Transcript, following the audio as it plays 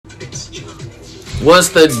What's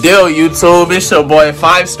the deal, YouTube? It's your boy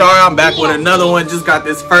 5-Star. I'm back with another one. Just got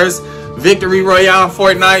this first victory royale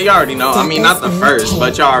Fortnite. You already know. I mean, not the first,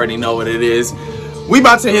 but y'all already know what it is. We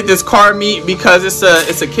about to hit this car meet because it's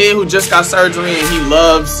a kid who just got surgery and he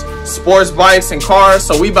loves sports bikes and cars.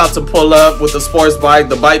 So we about to pull up with the sports bike.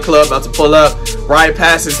 The bike club about to pull up, ride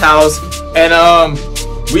past his house, and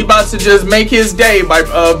we about to just make his day by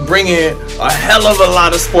bringing a hell of a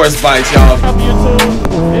lot of sports bikes, y'all. What's up, YouTube?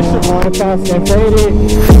 It's your boy Fast and Faded.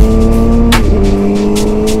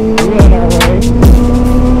 We on our way.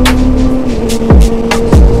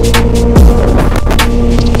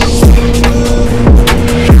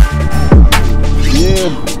 Yeah,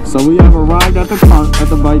 so we have arrived at the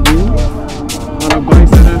bike gym. All the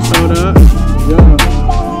bikes that have showed up. Yeah.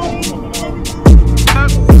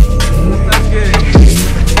 Let's get it.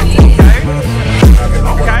 Okay.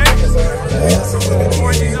 Okay.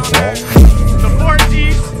 4Gs on there. The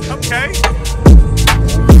 4Gs. Okay.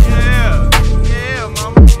 Yeah. Yeah,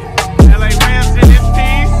 mama. LA Rams in this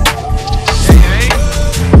piece. Hey, hey.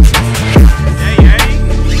 Hey, hey.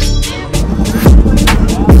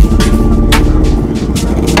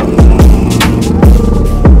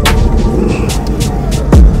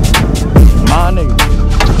 My nigga.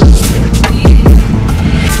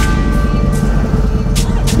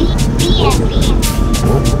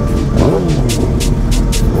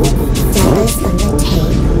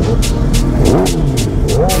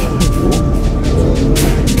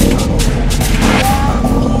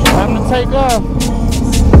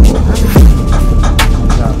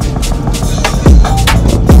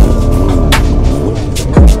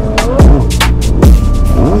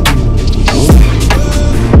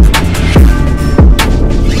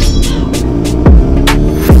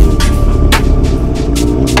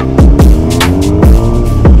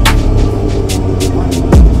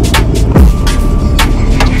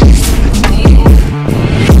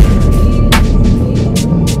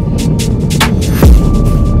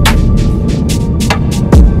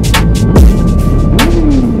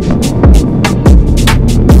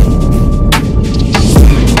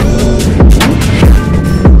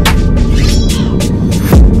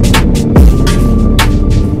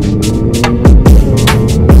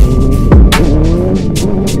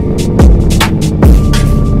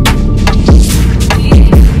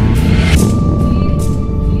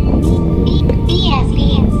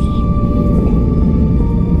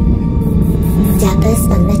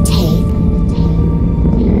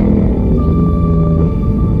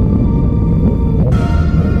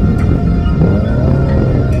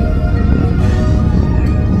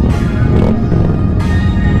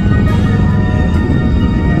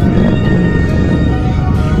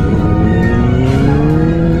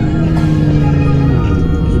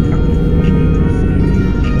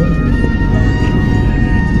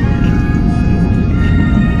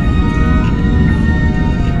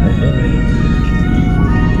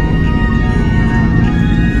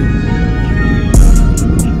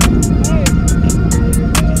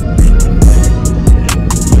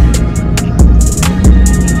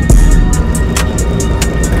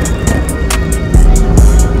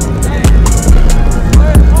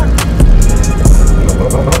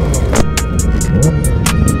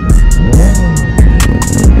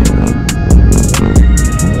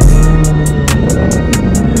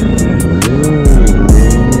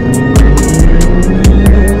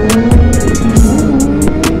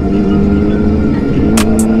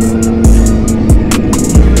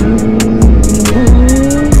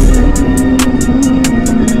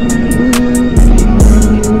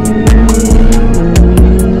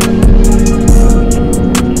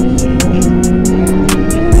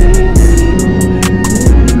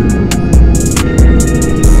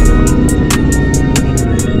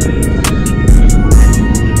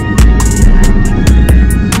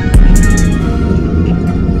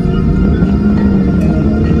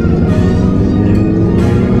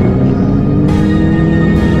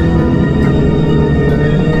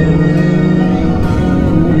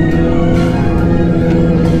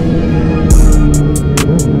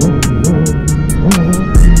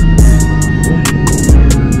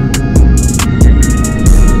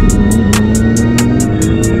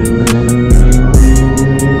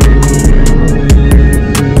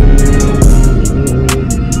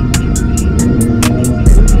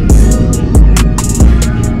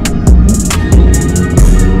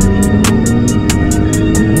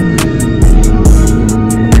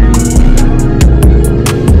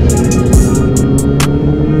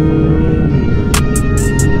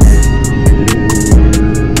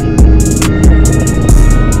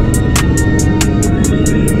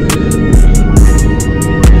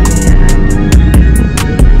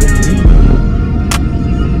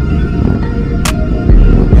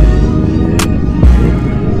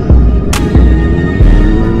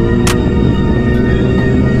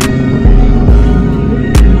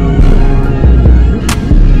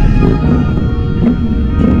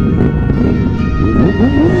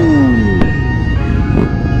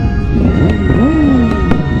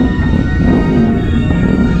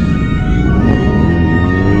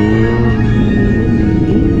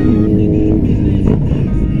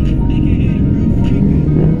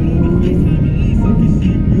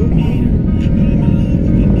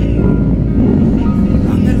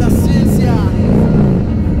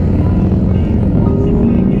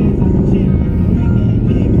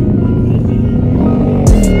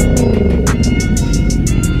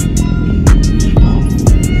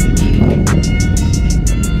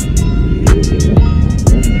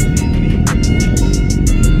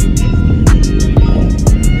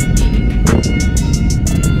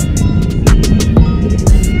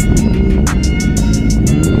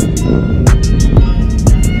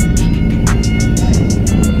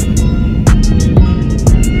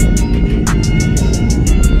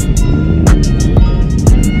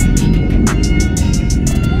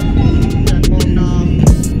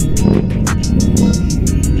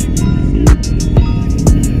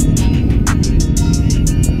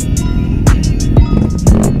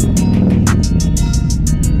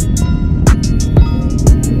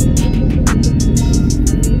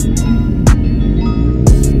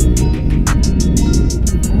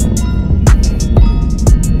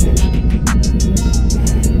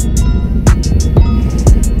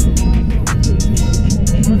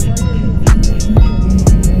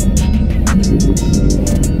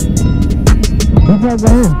 go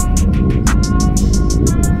ahead.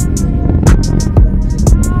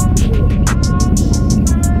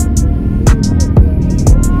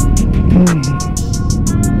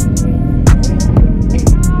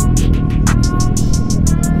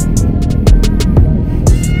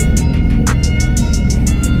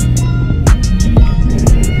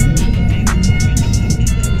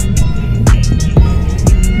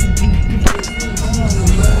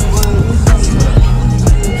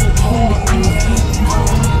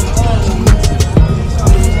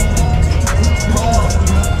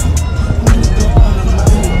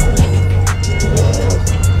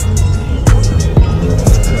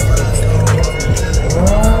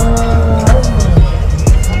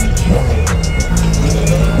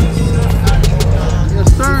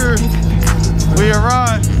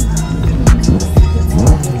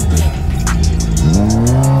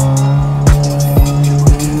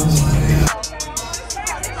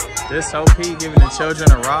 This OP giving the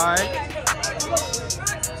children a ride.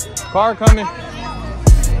 Car coming.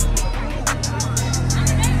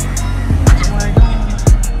 Oh my God.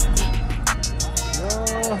 Yo.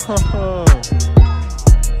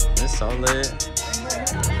 It's so lit.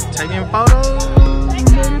 Taking photos.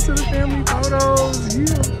 Made it to the family photos.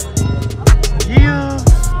 Yeah. Yeah.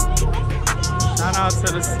 Shout out to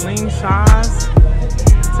the slingshots.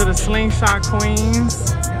 To the slingshot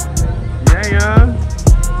queens. Yeah.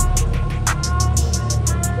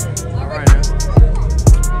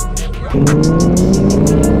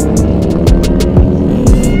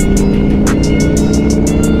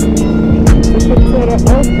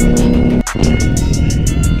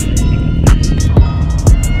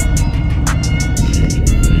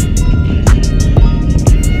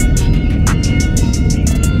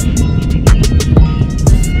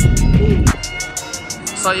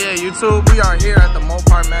 So yeah, YouTube, we are here at the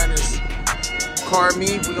Mopar Madness car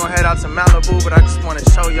meet. We're gonna head out to Malibu, but I just want to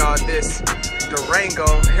show y'all this Durango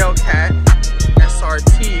Hellcat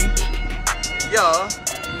SRT. Yeah,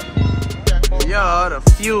 the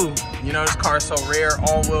Few. You know, this car is so rare,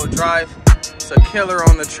 all-wheel drive. It's a killer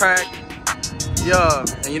on the track. Yeah,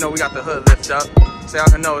 and you know we got the hood lift up, so y'all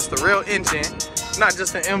can know it's the real engine, not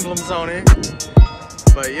just the emblems on it.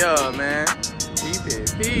 But yeah, man,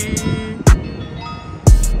 PPP.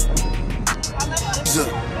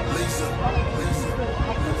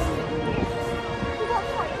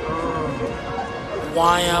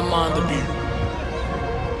 Why I'm on the beat.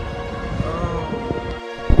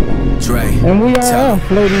 And we are off,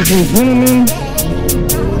 ladies and gentlemen.